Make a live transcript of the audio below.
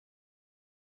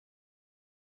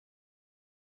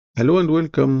Hello and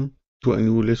welcome to a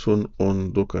new lesson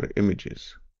on Docker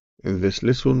images. In this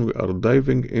lesson, we are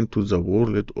diving into the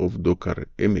world of Docker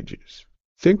images.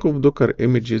 Think of Docker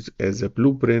images as a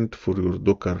blueprint for your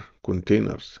Docker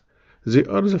containers. They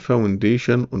are the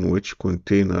foundation on which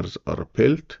containers are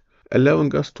built,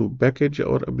 allowing us to package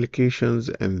our applications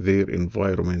and their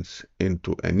environments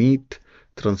into a neat,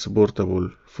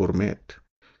 transportable format.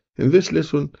 In this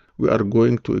lesson, we are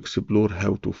going to explore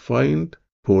how to find,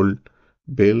 pull,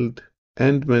 build,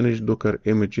 and manage Docker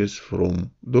images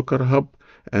from Docker Hub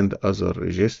and other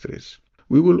registries.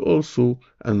 We will also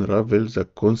unravel the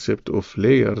concept of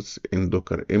layers in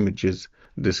Docker images,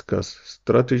 discuss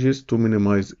strategies to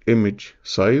minimize image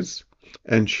size,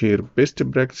 and share best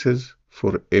practices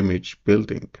for image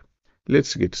building.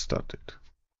 Let's get started.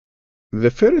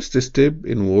 The first step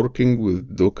in working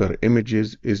with Docker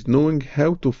images is knowing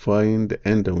how to find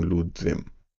and download them.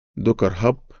 Docker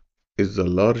Hub is the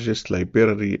largest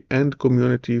library and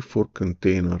community for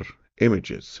container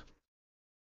images.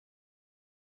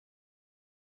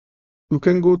 You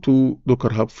can go to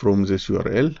Docker Hub from this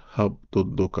URL,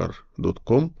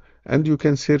 hub.docker.com, and you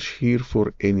can search here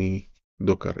for any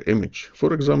Docker image.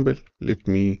 For example, let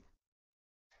me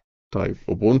type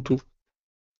Ubuntu,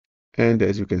 and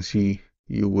as you can see,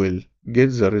 you will get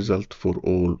the result for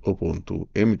all Ubuntu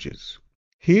images.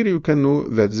 Here you can know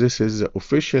that this is the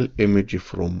official image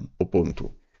from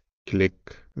Ubuntu.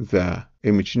 Click the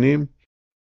image name,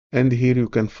 and here you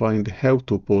can find how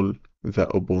to pull the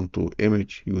Ubuntu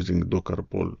image using Docker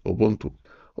pull Ubuntu.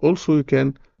 Also, you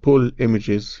can pull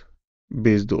images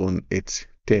based on its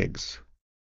tags.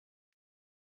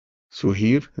 So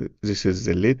here, this is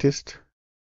the latest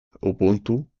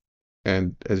Ubuntu,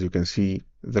 and as you can see,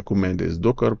 the command is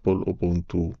docker pull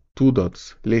Ubuntu 2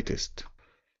 latest.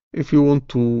 If you want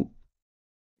to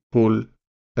pull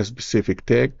a specific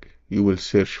tag, you will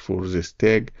search for this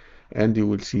tag and you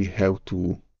will see how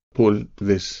to pull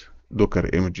this Docker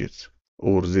images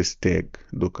or this tag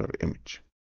Docker image.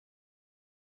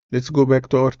 Let's go back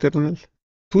to our terminal.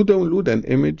 To download an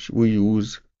image, we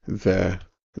use the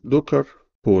docker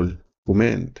pull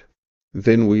command.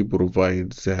 Then we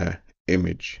provide the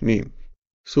image name.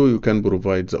 So you can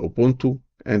provide the Ubuntu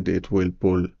and it will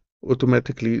pull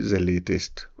automatically the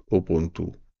latest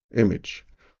Ubuntu image.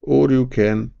 Or you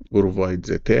can provide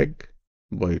the tag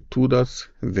by 2 dots,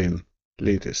 then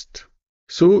latest.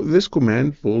 So this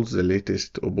command pulls the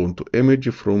latest Ubuntu image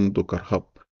from Docker Hub.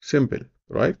 Simple,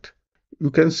 right?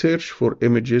 You can search for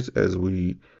images as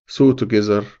we saw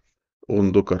together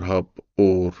on Docker Hub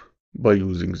or by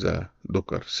using the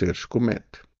Docker search command.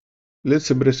 Let's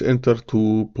press enter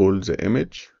to pull the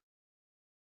image.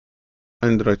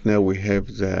 And right now we have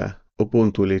the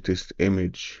Ubuntu latest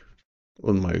image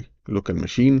on my local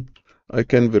machine. I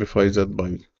can verify that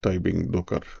by typing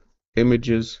docker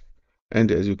images.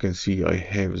 And as you can see, I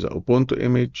have the Ubuntu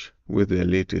image with the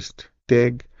latest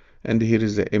tag. And here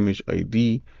is the image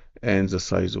ID, and the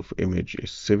size of image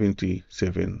is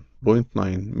 77.9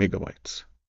 megabytes.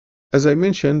 As I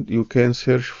mentioned, you can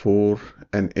search for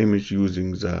an image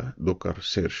using the docker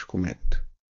search command.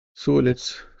 So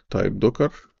let's type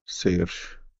docker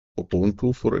search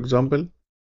Ubuntu, for example,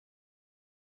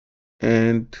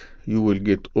 and you will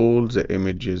get all the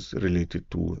images related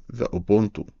to the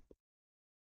Ubuntu.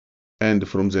 And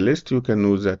from the list, you can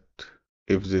know that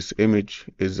if this image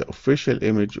is the official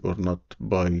image or not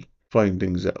by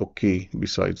finding the OK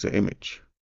beside the image.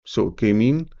 So OK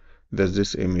means that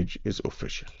this image is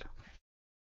official.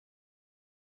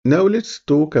 Now let's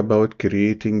talk about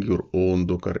creating your own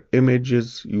Docker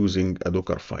images using a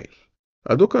Docker file.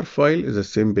 A Docker file is a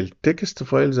simple text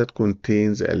file that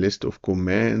contains a list of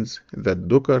commands that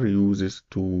Docker uses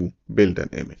to build an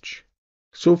image.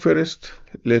 So first,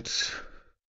 let's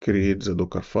create the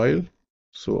Docker file.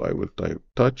 So I will type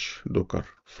touch docker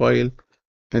file,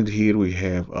 and here we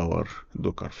have our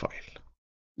Docker file.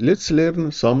 Let's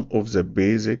learn some of the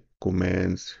basic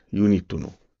commands you need to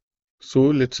know. So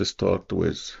let's start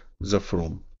with the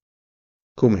from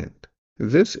command.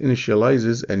 This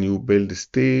initializes a new build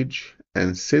stage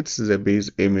and sets the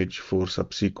base image for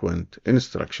subsequent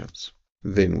instructions.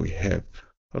 Then we have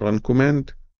run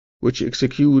command, which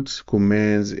executes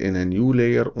commands in a new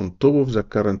layer on top of the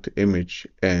current image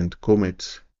and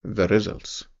commits the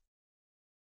results.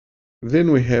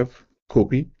 Then we have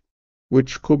copy,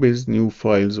 which copies new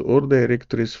files or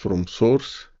directories from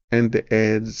source and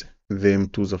adds them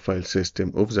to the file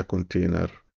system of the container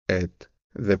at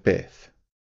the path.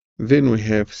 Then we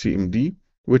have cmd,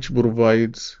 which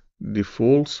provides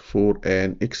defaults for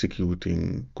an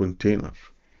executing container.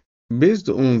 Based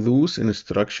on those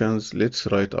instructions, let's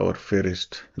write our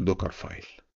first Docker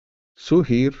file. So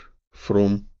here,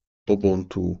 from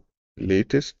Ubuntu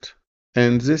latest.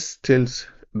 And this tells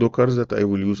Docker that I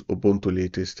will use Ubuntu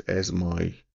latest as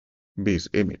my base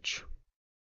image.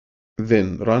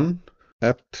 Then run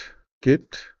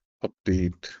apt-get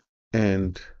update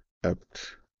and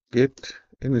apt-get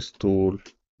install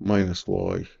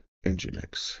 -y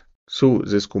nginx. So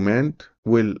this command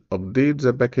will update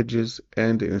the packages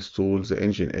and install the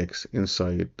nginx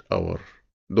inside our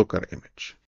Docker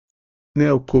image.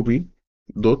 Now copy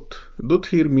dot. Dot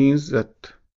here means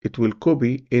that it will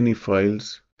copy any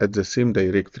files at the same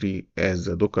directory as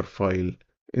the Docker file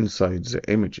inside the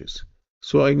images.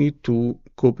 So I need to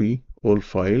copy all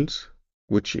files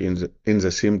which in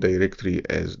the same directory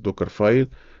as Docker file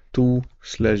to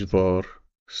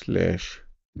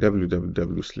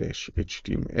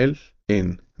 /var/www/html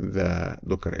in the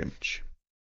Docker image.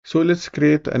 So let's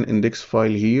create an index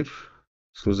file here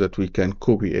so that we can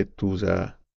copy it to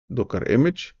the Docker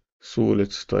image. So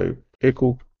let's type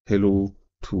echo hello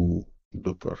to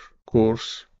Docker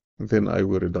course. Then I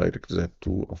will redirect that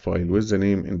to a file with the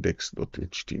name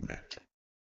index.html.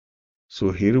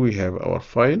 So here we have our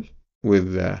file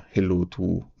with the hello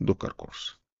to Docker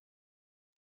course.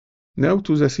 Now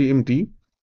to the CMD.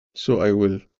 So I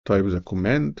will type the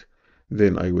command,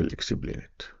 then I will explain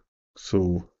it.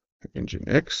 So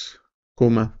nginx,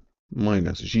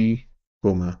 -g,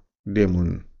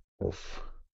 daemon of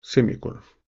semicolon.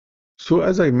 So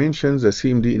as I mentioned, the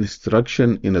CMD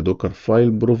instruction in a Docker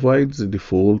file provides the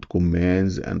default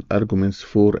commands and arguments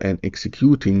for an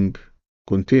executing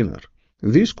container.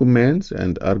 These commands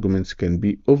and arguments can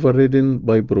be overridden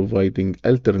by providing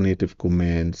alternative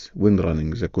commands when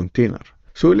running the container.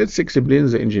 So let's explain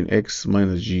the nginx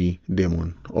 -g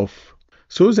daemon of.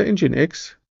 So the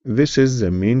nginx, this is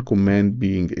the main command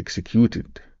being executed.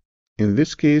 In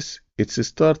this case, it's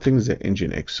starting the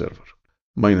nginx server.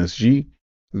 -g,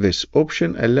 this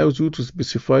option allows you to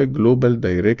specify global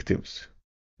directives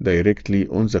directly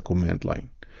on the command line.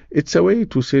 It's a way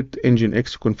to set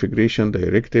nginx configuration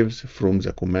directives from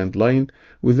the command line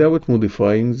without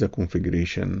modifying the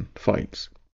configuration files.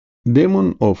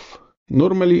 Daemon of.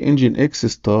 Normally, nginx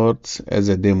starts as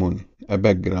a daemon, a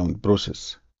background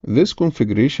process. This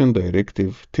configuration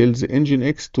directive tells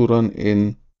nginx to run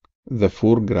in the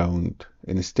foreground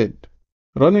instead.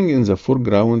 Running in the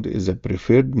foreground is a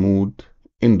preferred mode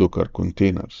in Docker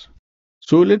containers.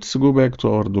 So let's go back to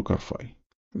our Docker file.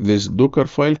 This Docker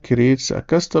file creates a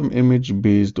custom image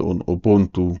based on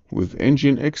Ubuntu with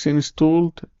nginx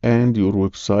installed and your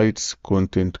website's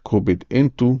content copied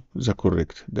into the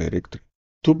correct directory.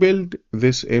 To build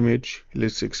this image,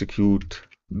 let's execute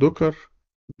docker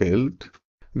build,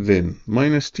 then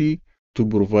 -t to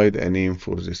provide a name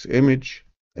for this image,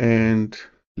 and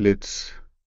let's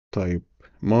type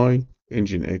my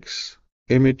nginx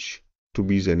image to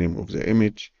be the name of the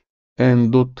image,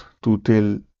 and dot to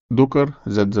tell Docker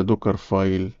that the Docker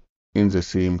file in the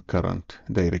same current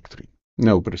directory.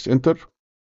 Now press enter.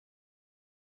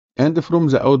 And from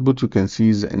the output, you can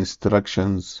see the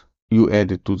instructions you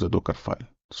added to the Docker file.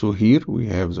 So here we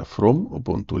have the from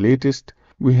Ubuntu latest.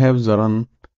 We have the run,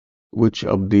 which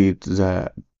updates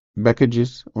the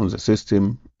packages on the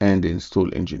system and install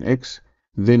nginx.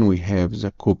 Then we have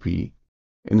the copy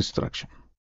instruction.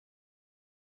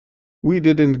 We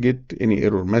didn't get any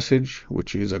error message,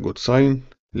 which is a good sign.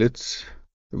 Let's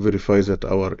verify that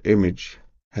our image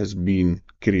has been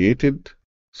created.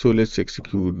 So let's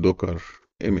execute docker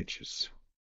images.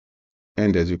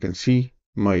 And as you can see,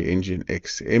 my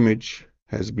nginx image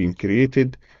has been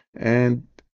created, and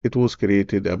it was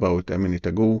created about a minute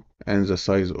ago, and the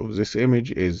size of this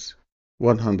image is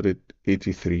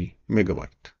 183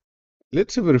 megabyte.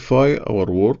 Let's verify our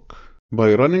work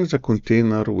by running the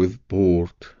container with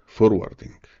port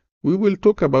forwarding. We will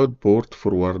talk about port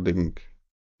forwarding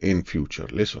in future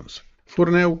lessons. For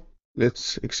now,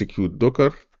 let's execute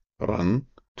docker run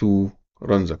to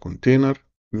run the container,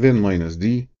 then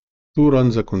 -d to run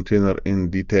the container in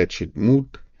detached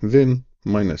mode, then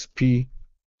 -p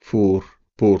for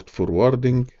port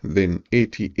forwarding, then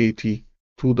 8080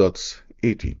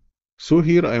 2.80. So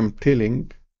here I am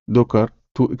telling Docker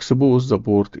to expose the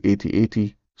port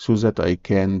 8080 so that I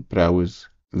can browse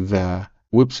the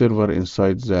web server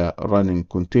inside the running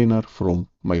container from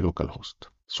my local host.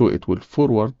 So it will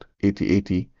forward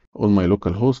 8080 on my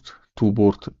local host to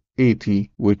port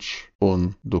 80, which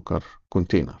on Docker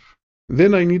container.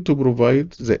 Then I need to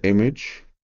provide the image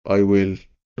I will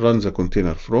run the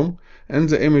container from, and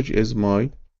the image is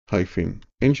my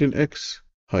 -nginx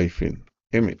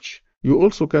 -image. You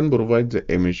also can provide the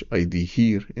image ID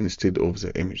here instead of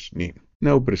the image name.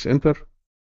 Now press enter.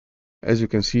 As you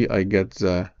can see, I get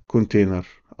the container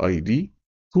ID.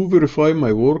 To verify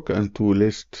my work and to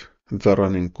list the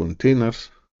running containers,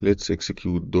 let's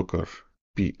execute docker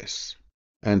ps.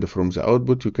 And from the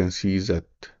output, you can see that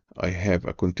I have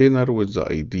a container with the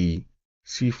ID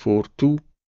C42,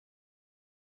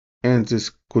 and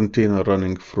this container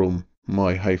running from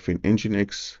my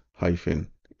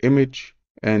 -nginx-image.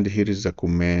 And here is the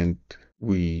command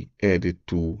we added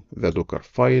to the Docker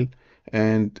file.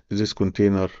 And this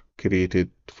container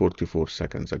created 44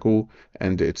 seconds ago,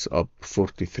 and it's up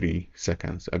 43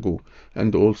 seconds ago.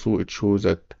 And also it shows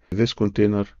that this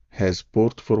container has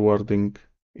port forwarding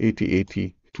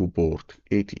 8080 to port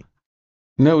 80.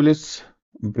 Now let's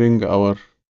bring our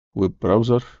web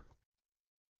browser,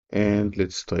 and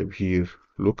let's type here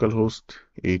localhost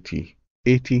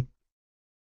 8080.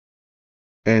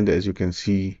 And as you can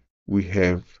see, we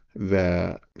have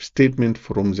the statement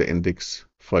from the index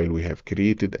file we have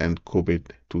created and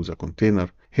copied to the container.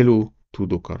 Hello to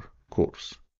Docker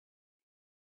course.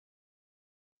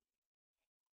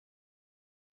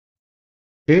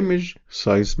 Image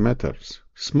size matters.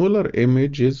 Smaller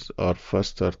images are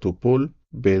faster to pull,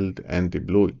 build, and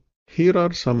deploy. Here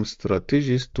are some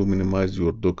strategies to minimize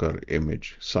your Docker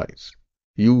image size.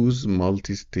 Use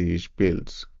multi-stage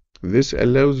builds. This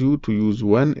allows you to use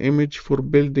one image for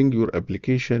building your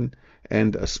application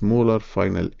and a smaller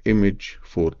final image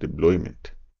for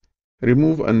deployment.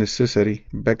 Remove unnecessary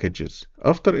packages.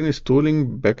 After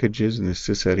installing packages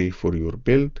necessary for your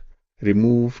build,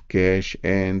 remove cache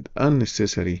and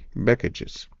unnecessary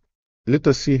packages. Let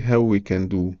us see how we can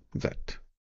do that.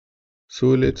 So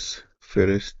let's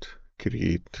first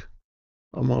create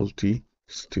a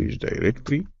multi-stage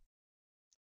directory.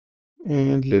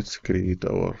 And let's create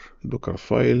our Docker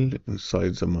file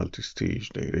inside the multi-stage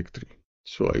directory.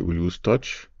 So I will use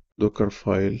touch Docker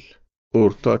file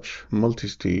or touch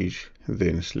multi-stage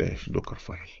then / Docker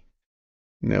file.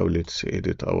 Now let's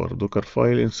edit our Docker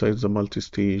file inside the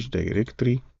multi-stage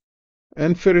directory.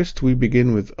 And first we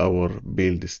begin with our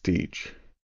build stage.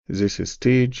 This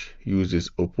stage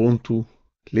uses Ubuntu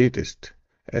latest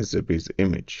as the base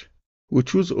image. We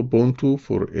choose Ubuntu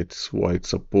for its wide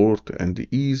support and the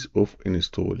ease of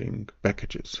installing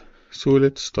packages. So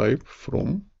let's type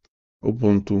from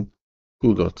Ubuntu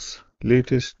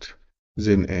latest,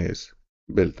 then as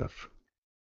builder.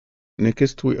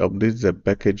 Next, we update the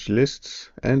package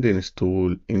lists and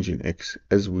install Nginx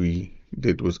as we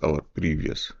did with our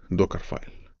previous Docker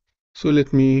file. So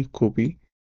let me copy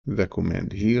the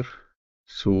command here.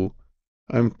 So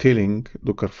I'm telling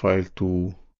Docker file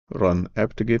to run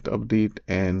apt-get update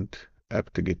and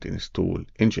apt-get install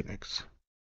Nginx.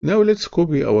 Now let's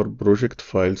copy our project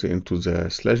files into the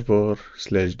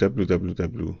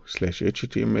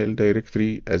 /var/www/html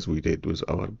directory as we did with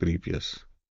our previous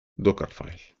Docker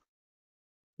file.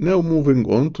 Now moving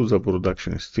on to the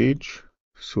production stage.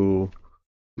 So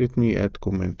let me add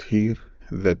comment here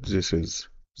that this is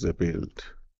the build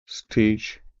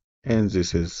stage and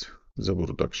this is the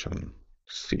production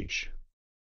stage.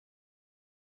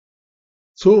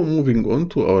 So moving on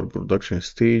to our production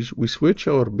stage, we switch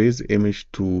our base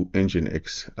image to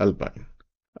Nginx Alpine.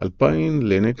 Alpine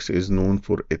Linux is known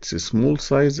for its small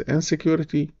size and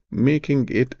security, making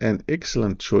it an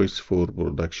excellent choice for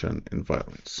production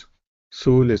environments.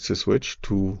 So let's switch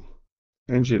to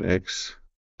Nginx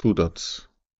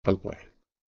Alpine.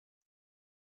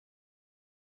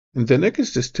 In the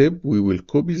next step, we will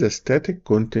copy the static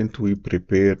content we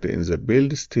prepared in the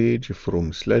build stage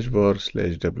from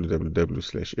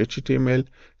 /var/www/html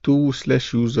to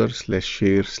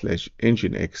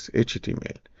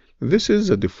 /user/share/nginx-html. This is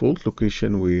the default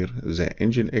location where the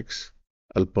Nginx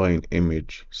Alpine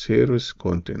image serves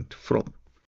content from.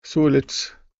 So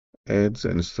let's add the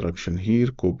instruction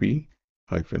here, copy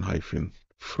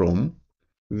from,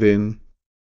 then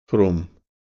from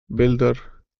builder,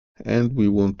 and we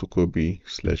want to copy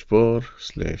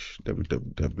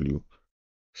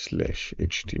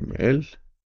 /var/www/html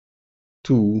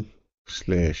to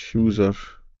 /user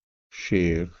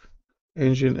share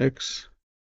nginx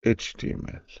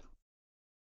html.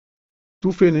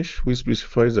 To finish, we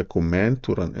specify the command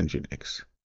to run nginx,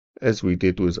 as we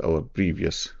did with our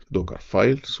previous Docker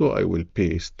file, so I will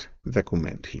paste the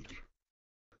command here.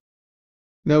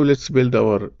 Now let's build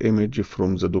our image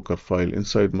from the Docker file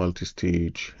inside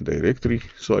multi-stage directory.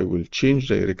 So I will change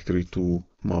directory to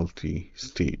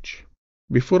multi-stage.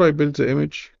 Before I build the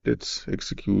image, let's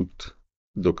execute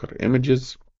Docker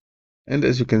images. And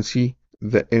as you can see,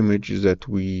 the image that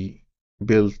we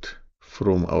built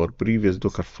from our previous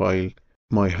Docker file,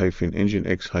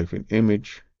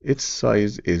 my-nginx-image, its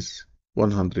size is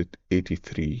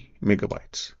 183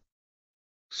 megabytes.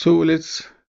 So let's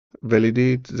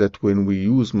validate that when we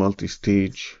use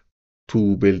multi-stage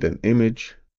to build an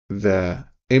image, the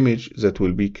image that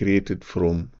will be created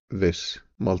from this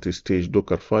multi-stage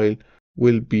Docker file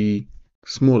will be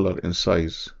smaller in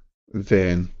size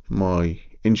than my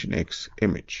Nginx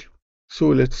image. So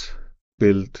let's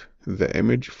build the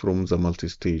image from the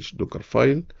multi-stage Docker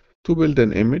file. To build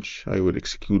an image, I will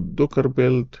execute docker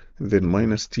build, then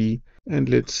 -t, and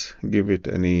let's give it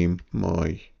a name,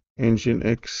 my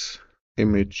Nginx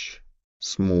image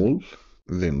small,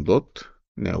 then dot.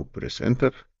 Now press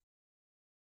enter.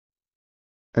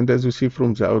 And as you see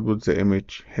from the output, the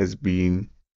image has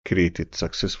been created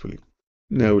successfully.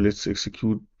 Now let's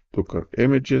execute docker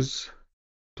images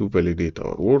to validate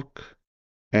our work.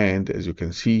 And as you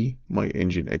can see, my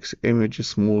Nginx image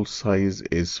small size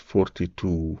is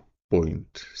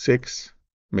 42.6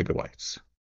 megabytes.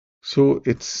 So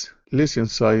it's less in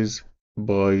size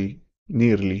by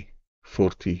nearly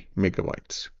 40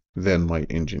 megabytes than my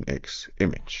Nginx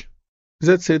image.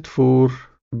 That's it for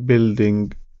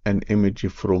building an image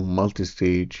from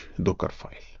multi-stage Docker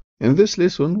file. In this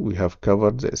lesson, we have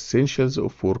covered the essentials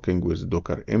of working with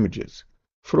Docker images,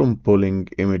 from pulling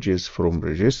images from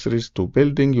registries to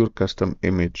building your custom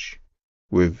image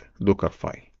with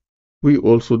Dockerfile. We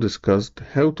also discussed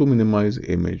how to minimize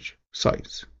image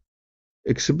size.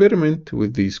 Experiment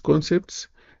with these concepts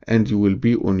and you will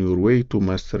be on your way to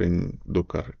mastering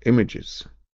Docker images.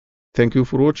 Thank you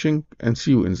for watching and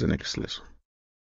see you in the next lesson.